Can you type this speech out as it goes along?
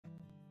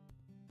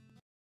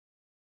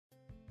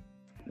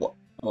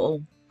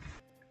Oh,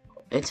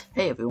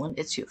 hey everyone,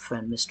 it's your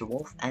friend Mr.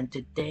 Wolf, and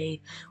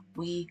today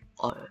we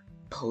are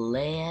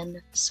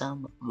playing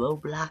some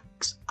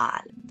Roblox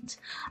Islands.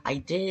 I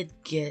did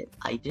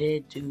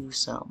do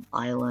some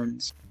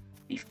islands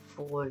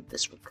before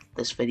this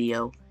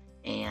video,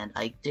 and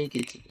I did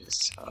get to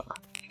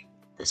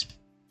this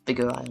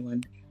bigger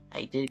island.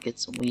 I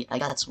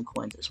got some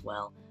coins as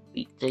well.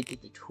 We did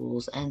get the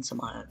tools and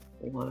some iron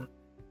ore.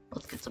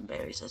 Let's get some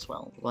berries as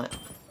well. What?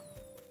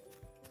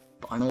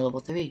 Barn level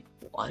 3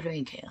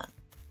 watering can.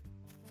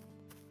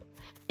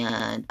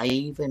 And I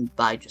even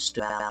just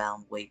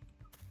around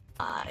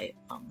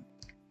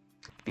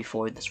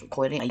before this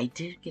recording, I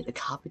did get a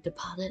copper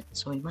deposit,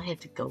 so we might have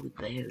to go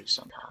there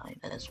sometime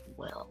as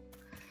well.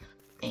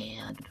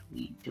 And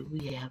do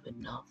we have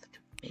enough to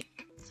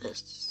make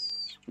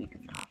this? We do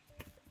not.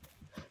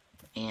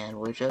 And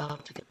we're just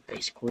about to get a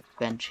basic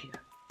workbench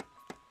here.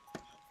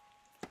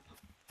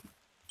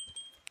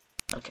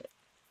 Okay.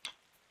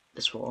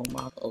 This will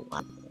unlock a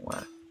lot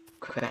more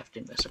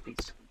crafting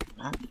recipes. We do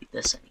not need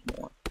this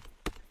anymore.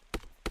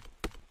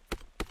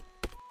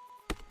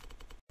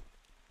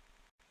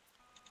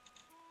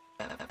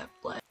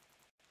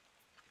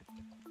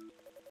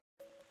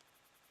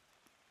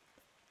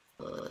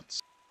 Let's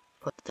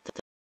put that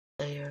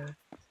there.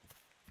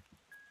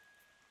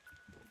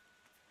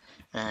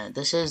 And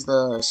this is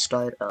the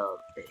start of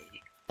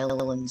a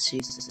island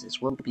series.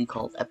 This will be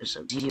called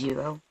episode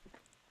 0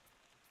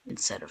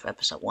 instead of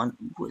episode 1.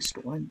 Ooh, a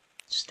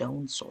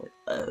stone sword.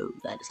 Oh,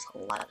 that is a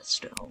lot of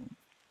stone.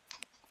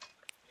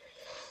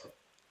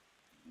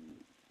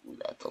 Ooh,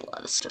 that's a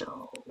lot of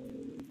stone.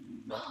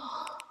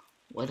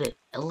 What an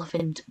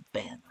elephant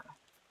banner.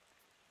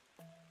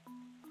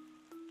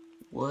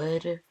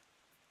 Wood.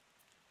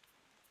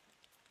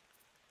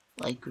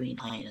 Light green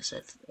highness.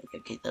 That's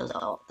okay. That's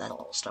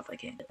all stuff I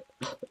can't get.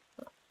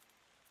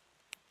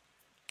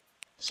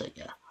 So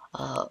yeah.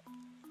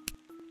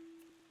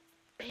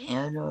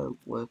 Banner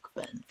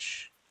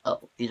workbench.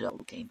 Oh, these are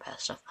Game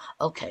Pass stuff.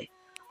 Okay.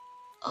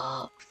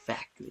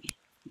 Factory.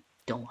 We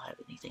don't have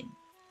anything.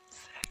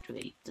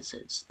 Factory. This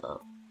is the.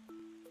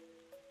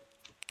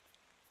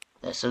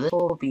 Yeah, so this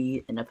will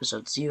be in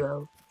episode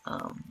 0.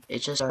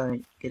 It's just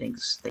starting getting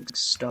things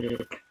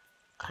started.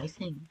 I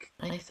think.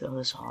 Can I throw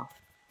this off?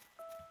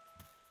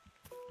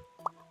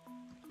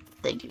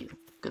 Thank you.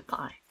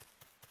 Goodbye.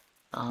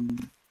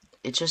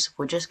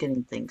 We're just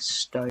getting things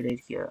started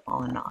here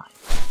on I.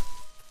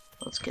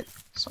 Let's get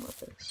some of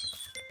this.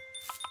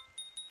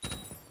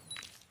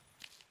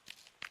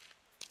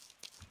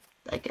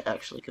 That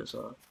actually gives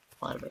a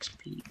lot of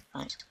XP.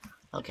 Nice.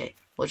 Okay,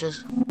 we'll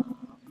just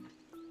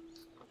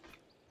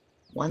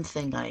one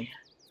thing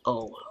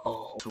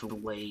it's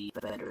way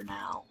better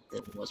now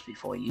than it was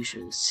before. You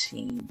should have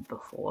seen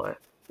before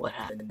what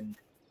happened.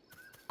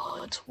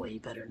 Oh, it's way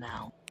better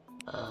now.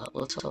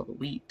 Let's sell the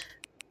wheat.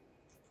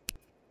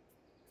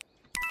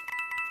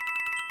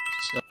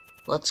 So,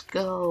 let's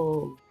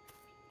go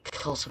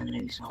kill some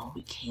enemies. No,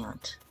 we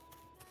can't.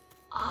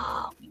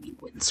 We need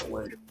wooden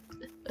sword.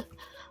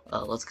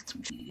 Let's get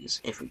some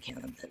cheese, if we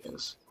can, that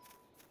is.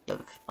 We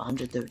have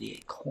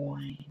 138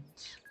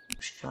 coins.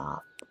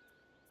 Shop.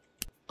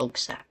 Oak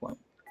sapling.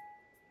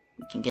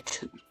 We can get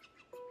 2.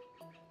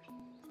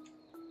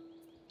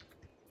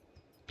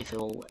 If it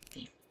will let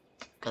me.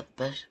 Got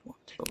the best one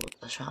to go with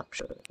the shop,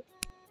 sure.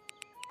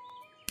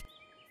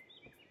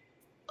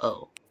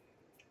 Oh.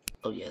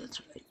 Oh yeah,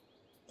 that's right.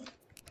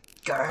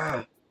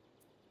 Grr!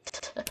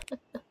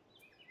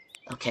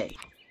 Okay.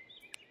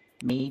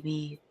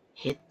 Maybe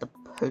hit the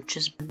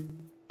purchase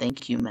button.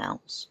 Thank you,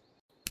 mouse.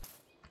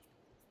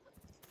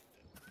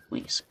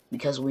 Please,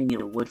 because we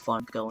need a wood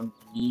farm going,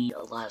 we need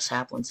a lot of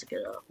saplings to get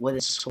a wooden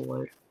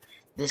sword.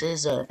 This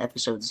is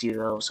episode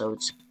 0, so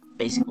it's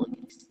basically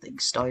getting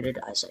things started,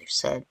 as I've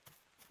said.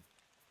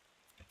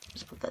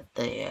 Just put that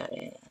there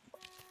and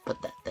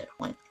put that there.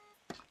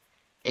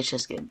 It's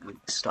just getting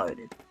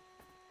started.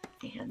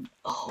 And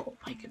oh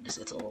my goodness,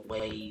 it's a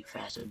way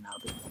faster now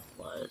than it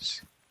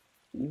was.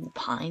 Ooh,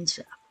 pine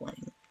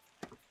sapling.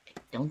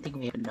 I don't think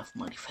we have enough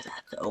money for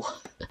that though.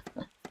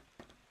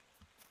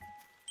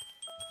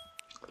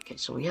 Okay,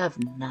 so we have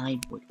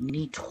 9 wood. We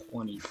need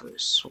 20 for a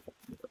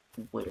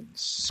wooden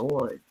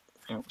sword.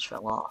 I almost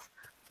fell off.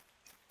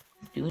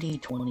 Do we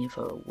need 20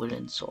 for a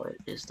wooden sword?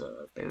 Is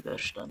the berry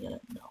bush done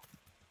yet? No.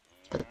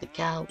 Put the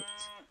cow.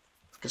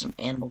 Let's get some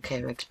animal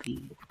care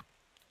XP.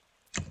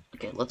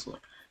 Okay, let's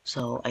look.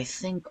 So I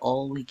think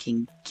all we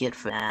can get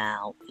for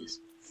now is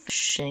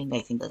fishing.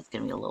 I think that's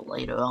gonna be a little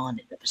later on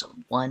in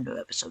episode 1 or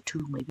episode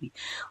 2 maybe.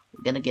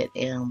 We're gonna get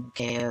animal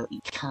care,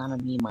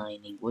 economy,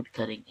 mining,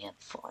 woodcutting, and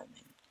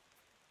farming.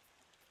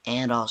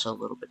 And also a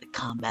little bit of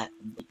combat,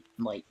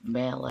 like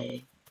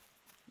melee,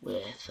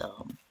 with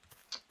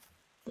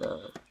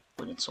the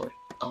wooden sword.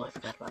 Oh, I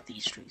forgot about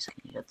these trees.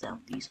 Can you get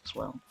down these as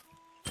well?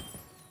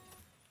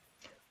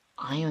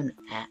 Iron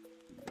at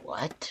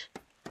what?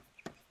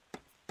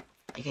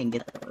 I can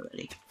get that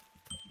already.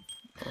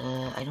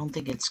 I don't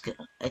think it's good.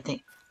 I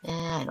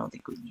don't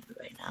think we need it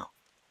right now.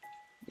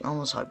 We can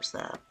almost harvest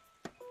that.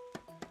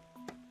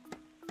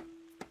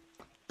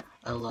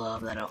 I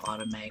love that it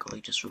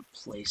automatically just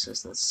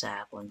replaces the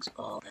saplings.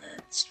 Oh,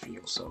 that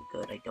feels so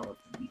good. I don't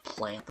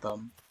replant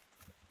them.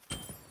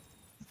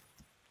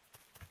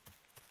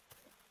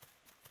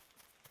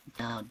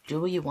 Now,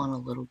 do you want a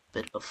little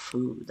bit of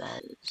food?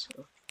 That is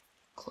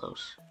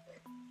close.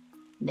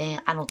 Nah,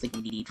 I don't think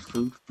we need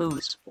food. Food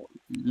is for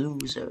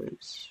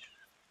losers.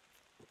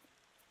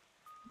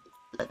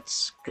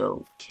 Let's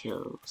go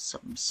kill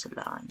some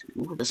slime.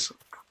 Ooh,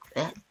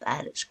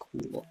 that is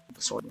cool.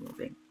 The sword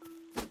moving.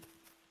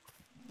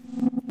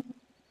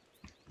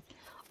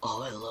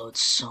 Oh, it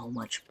loads so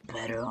much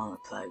better on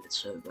a private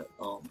server.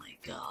 Oh my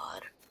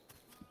god.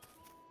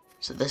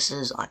 So this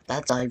is,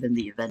 that's not even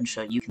the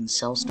adventure. You can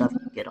sell stuff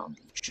and get on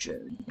these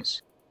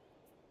journeys.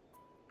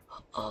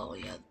 Oh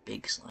yeah, the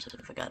big slimes,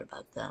 I forgot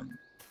about them.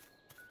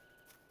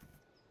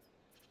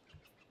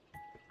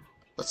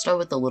 Let's start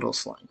with the little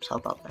slimes, how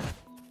about that?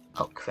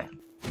 Oh crap.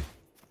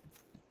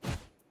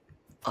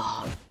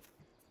 Oh,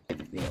 I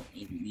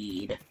really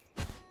need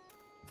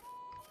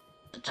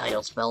the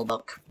title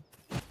spellbook.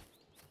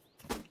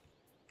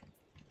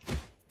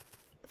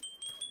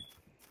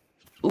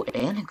 Ooh,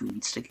 and a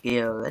green stick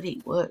here already.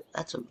 What?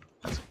 That's a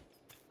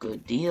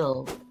good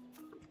deal.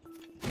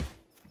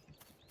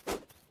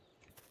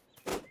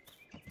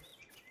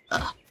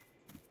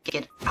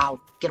 Get out,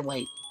 get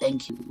away,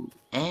 thank you.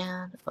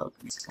 And a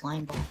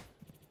slime ball.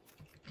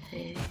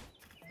 Okay.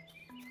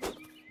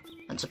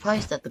 I'm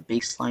surprised that the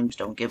big slimes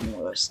don't give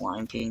more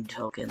Slime King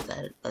tokens.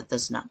 That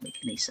does not make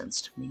any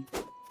sense to me.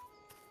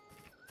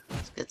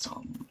 Let's get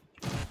some.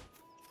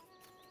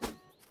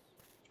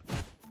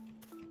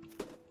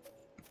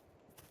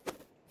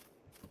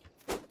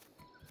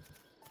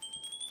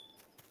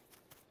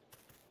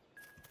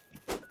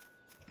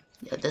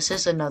 Yeah, this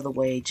is another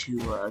way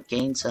to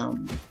gain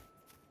some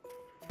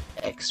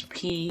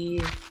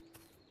XP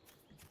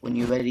when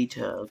you're ready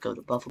to go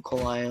to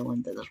Buffalo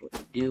Island. That is what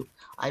you do.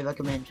 I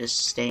recommend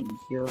just staying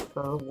here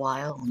for a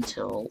while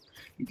until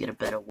you get a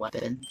better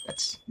weapon.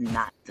 That's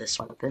not this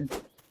weapon,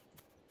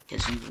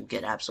 because you will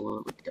get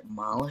absolutely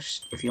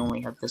demolished if you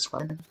only have this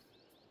weapon.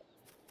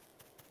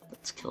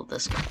 Let's kill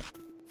this guy.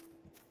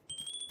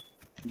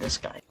 And this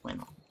guy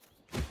went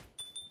on.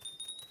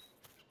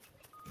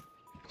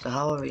 So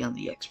how are we on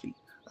the XP?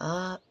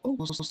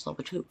 Almost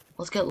level 2.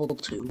 Let's get level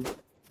 2.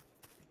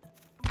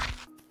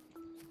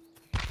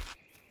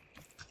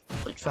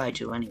 I'll try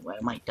to anyway,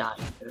 I might die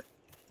here.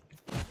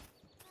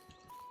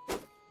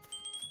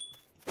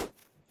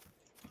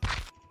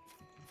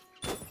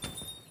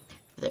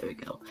 There we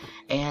go.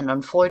 And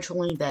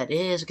unfortunately, that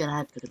is gonna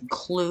have to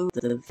conclude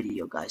the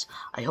video, guys.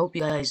 I hope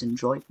you guys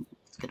enjoyed.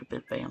 Let's get a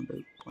bit of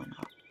bamboo. Why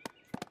not?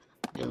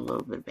 Get a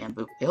little bit of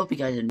bamboo. I hope you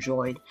guys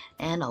enjoyed,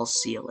 and I'll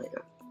see you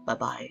later.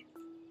 Bye-bye.